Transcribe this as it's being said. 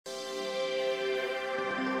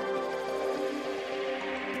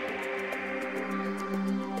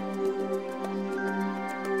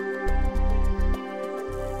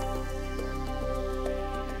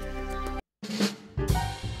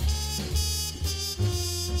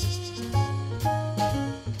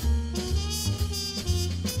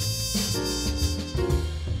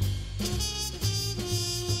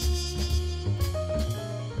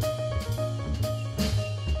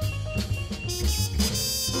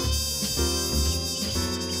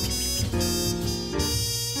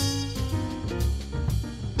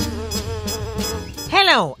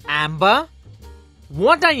Hello, Amber.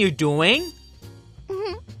 What are you doing?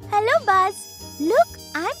 Hello, Buzz. Look,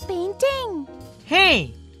 I'm painting.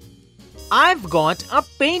 Hey, I've got a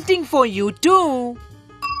painting for you too.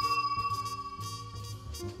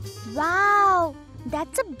 Wow,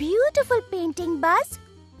 that's a beautiful painting, Buzz.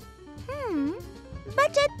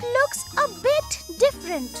 But it looks a bit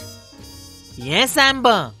different. Yes,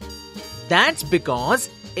 Amber. That's because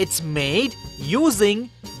it's made using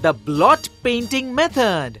the blot painting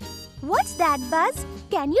method. What's that, Buzz?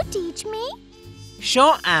 Can you teach me?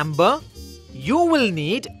 Sure, Amber. You will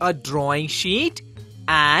need a drawing sheet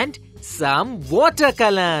and some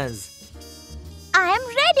watercolors. I am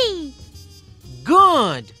ready.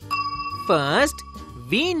 Good. First,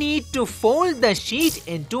 we need to fold the sheet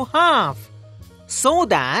into half so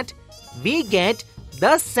that we get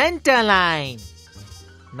the center line.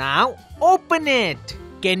 Now open it.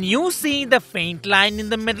 Can you see the faint line in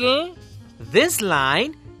the middle? This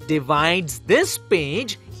line divides this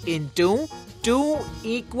page into 2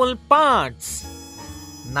 equal parts.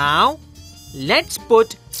 Now, let's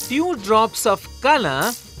put few drops of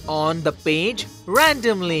color on the page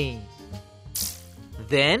randomly.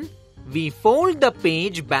 Then, we fold the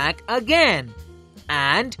page back again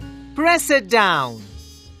and press it down.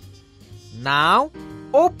 Now,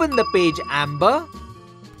 open the page, Amber.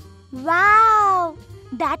 Wow,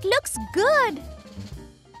 that looks good.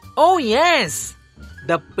 Oh yes,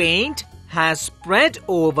 the paint has spread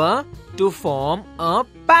over to form a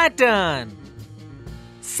pattern.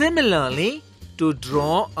 Similarly, to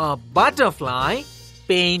draw a butterfly,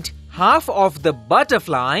 paint half of the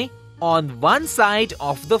butterfly on one side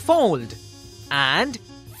of the fold and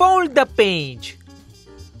fold the page.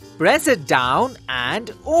 Press it down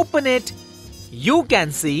and open it. You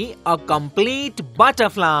can see a complete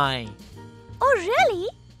butterfly. Oh, really?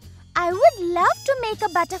 I would love to make a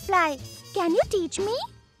butterfly. Can you teach me?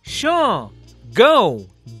 Sure. Go,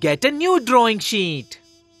 get a new drawing sheet.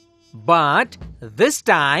 But this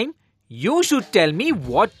time, you should tell me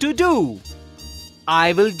what to do.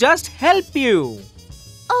 I will just help you.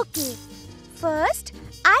 Okay. First,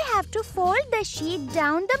 I have to fold the sheet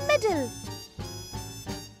down the middle.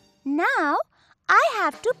 Now, I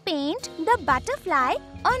have to paint the butterfly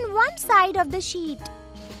on one side of the sheet.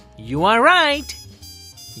 You are right.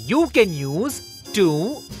 You can use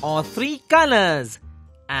 2 or 3 colors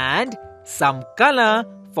and some color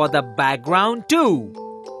for the background too.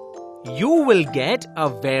 You will get a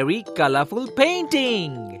very colorful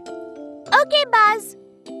painting. Okay, Buzz.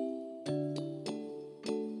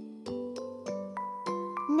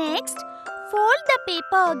 Next, fold the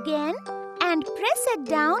paper again and press it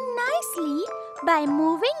down nicely by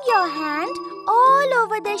moving your hand all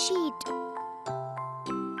over the sheet.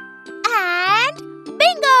 And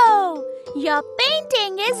bingo! Your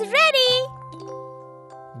painting is ready!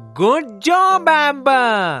 Good job,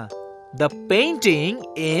 Amber! The painting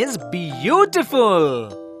is beautiful.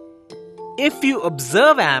 If you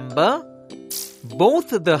observe, Amber, both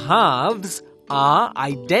the halves are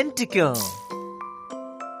identical.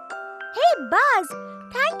 Hey, Buzz!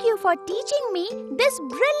 Thank you for teaching me this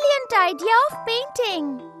brilliant idea of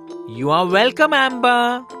painting. You are welcome,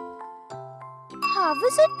 Amber. How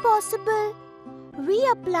is it possible? We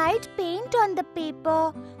applied paint on the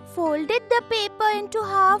paper, folded the paper into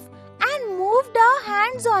half and moved our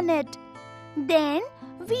hands on it. Then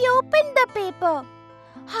we opened the paper.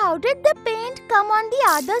 How did the paint come on the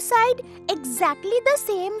other side exactly the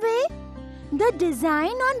same way? The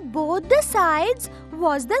design on both the sides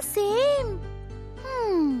was the same.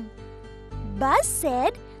 Buzz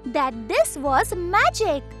said that this was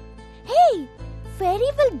magic. Hey,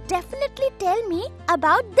 Fairy will definitely tell me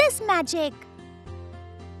about this magic.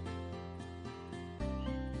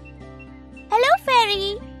 Hello,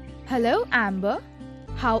 Fairy. Hello, Amber.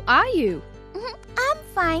 How are you? I'm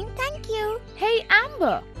fine, thank you. Hey,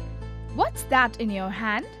 Amber. What's that in your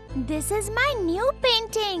hand? This is my new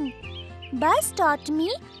painting. Buzz taught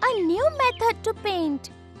me a new method to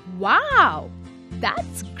paint. Wow!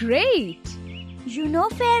 That's great! You know,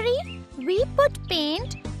 Fairy, we put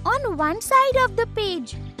paint on one side of the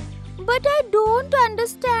page. But I don't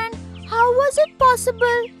understand how was it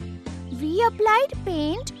possible. We applied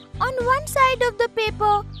paint on one side of the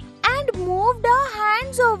paper and moved our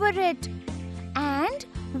hands over it. And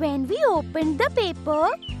when we opened the paper,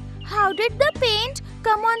 how did the paint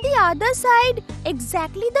come on the other side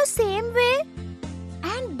exactly the same way?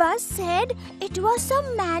 And Buzz said it was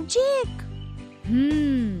some magic.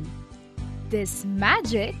 This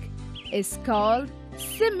magic is called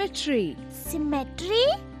symmetry. Symmetry?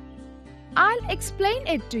 I'll explain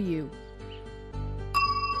it to you.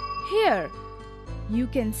 Here, you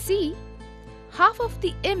can see half of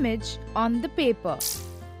the image on the paper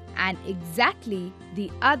and exactly the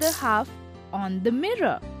other half on the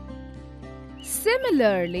mirror.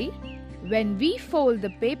 Similarly, when we fold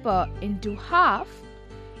the paper into half,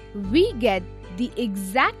 we get the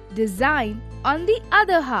exact design on the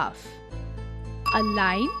other half. A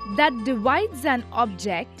line that divides an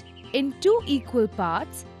object in two equal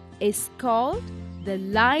parts is called the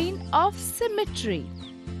line of symmetry.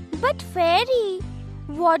 But Fairy,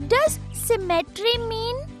 what does symmetry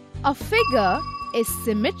mean? A figure is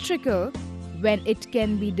symmetrical when it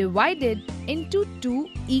can be divided into two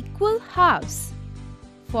equal halves.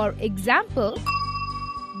 For example,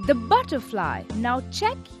 the butterfly. Now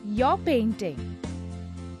check your painting.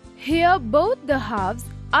 Here both the halves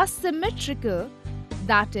are symmetrical,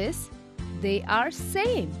 that is, they are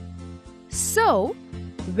same. So,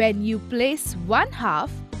 when you place one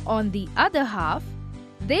half on the other half,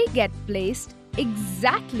 they get placed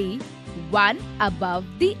exactly one above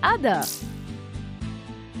the other.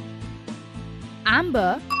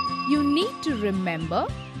 Amber, you need to remember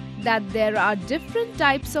that there are different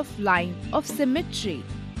types of line of symmetry.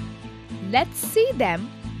 Let's see them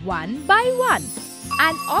one by one.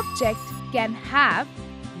 An object can have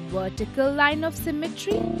vertical line of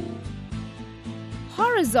symmetry,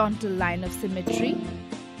 horizontal line of symmetry,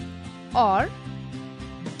 or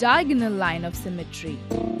diagonal line of symmetry.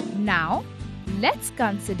 Now, let's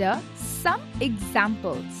consider some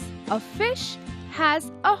examples. A fish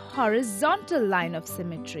has a horizontal line of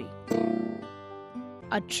symmetry.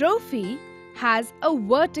 A trophy has a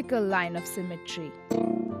vertical line of symmetry.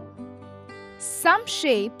 Some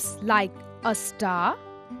shapes like a star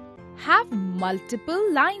have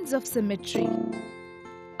multiple lines of symmetry.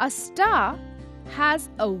 A star has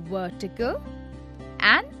a vertical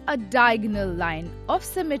and a diagonal line of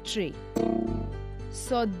symmetry.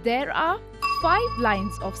 So there are 5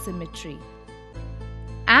 lines of symmetry.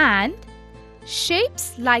 And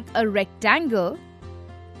shapes like a rectangle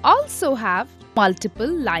also have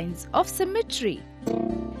multiple lines of symmetry.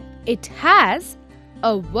 It has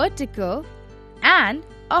a vertical and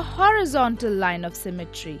a horizontal line of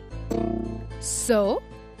symmetry. So,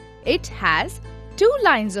 it has 2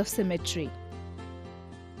 lines of symmetry.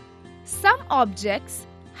 Some objects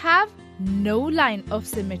have no line of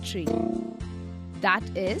symmetry. That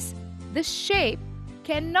is, the shape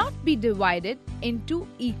cannot be divided into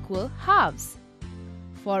equal halves.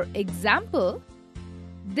 For example,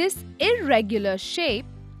 this irregular shape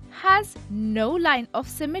has no line of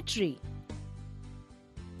symmetry.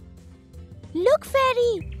 Look,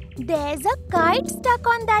 Fairy, there's a kite stuck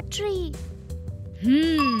on that tree.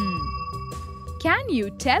 Can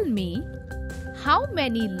you tell me how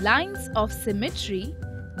many lines of symmetry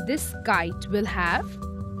this kite will have?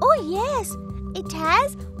 Oh yes, it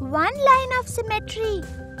has 1 line of symmetry.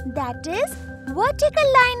 That is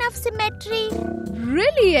vertical line of symmetry.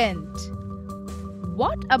 Brilliant!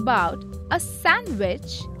 What about a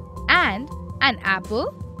sandwich and an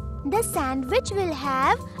apple? The sandwich will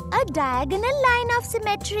have a diagonal line of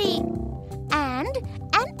symmetry. And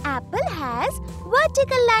an apple has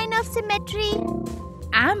vertical line of symmetry.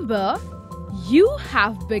 Amber, you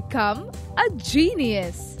have become a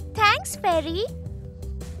genius. Thanks, Fairy.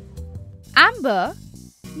 Amber,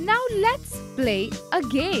 now let's play a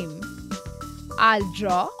game. I'll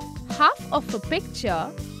draw half of a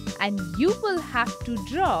picture and you will have to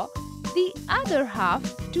draw the other half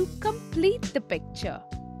to complete the picture.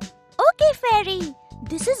 Okay, Fairy.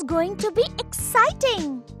 This is going to be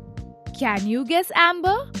exciting. Can you guess,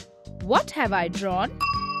 Amber? What have I drawn?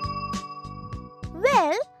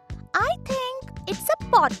 Well, I think it's a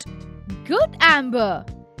pot. Good, Amber.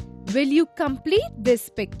 Will you complete this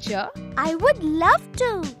picture? I would love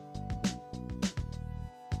to.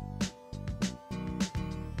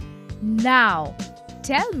 Now,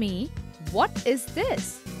 tell me, what is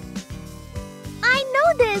this? I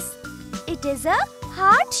know this. It is a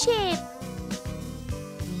heart shape.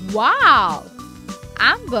 Wow!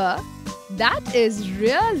 Amber, that is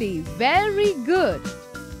really very good.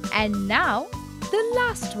 And now, the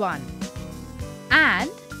last one. And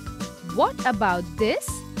what about this?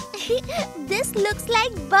 This looks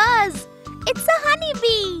like Buzz. It's a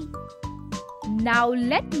honeybee. Now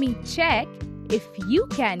let me check if you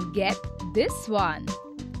can get this one.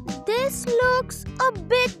 This looks a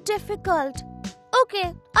bit difficult.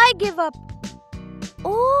 Okay, I give up.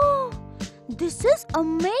 Oh, this is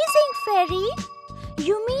amazing, Fairy.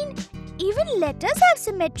 You mean even letters have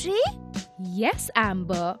symmetry? Yes,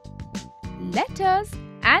 Amber. Letters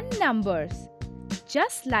and numbers,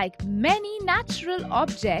 just like many natural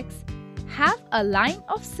objects, have a line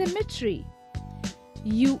of symmetry.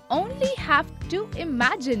 You only have to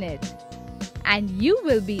imagine it, and you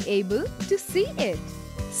will be able to see it.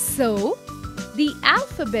 So, the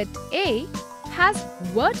alphabet A has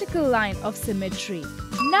vertical line of symmetry.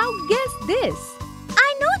 Now guess this.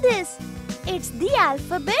 I know this. It's the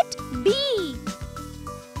alphabet B.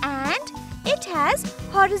 And it has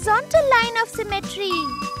horizontal line of symmetry.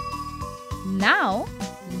 Now,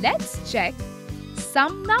 let's check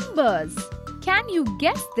some numbers. Can you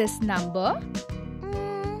guess this number?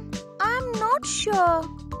 I'm not sure.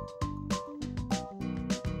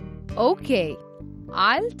 Okay,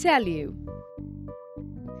 I'll tell you.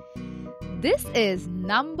 This is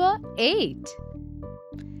number 8.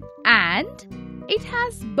 And it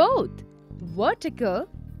has both vertical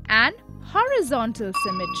and horizontal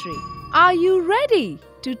symmetry. Are you ready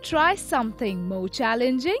to try something more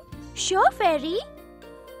challenging? Sure, Fairy.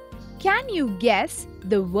 Can you guess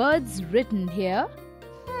the words written here?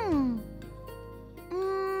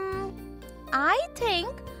 I think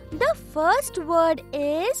the first word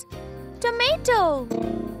is tomato.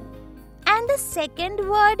 And the second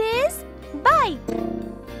word is bike.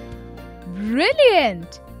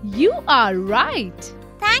 Brilliant! You are right.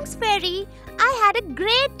 Thanks, Fairy. I had a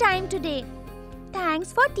great time today.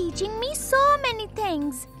 Thanks for teaching me so many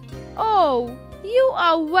things. Oh, you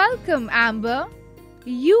are welcome, Amber.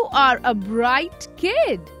 You are a bright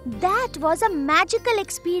kid. That was a magical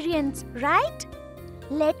experience, right?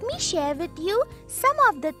 Let me share with you some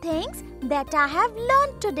of the things that I have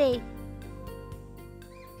learned today.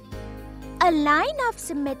 A line of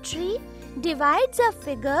symmetry divides a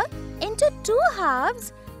figure into two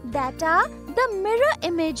halves that are the mirror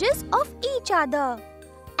images of each other.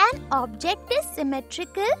 An object is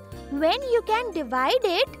symmetrical when you can divide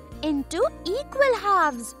it into equal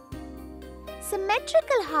halves.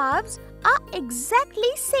 Symmetrical halves are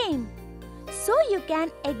exactly same, so you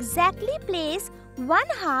can exactly place one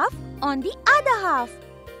half on the other half.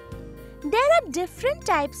 There are different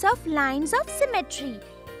types of lines of symmetry.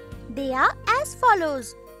 They are as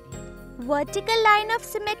follows: vertical line of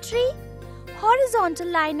symmetry, horizontal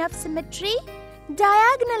line of symmetry,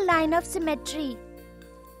 diagonal line of symmetry.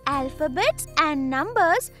 Alphabets and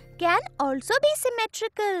numbers can also be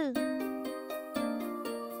symmetrical.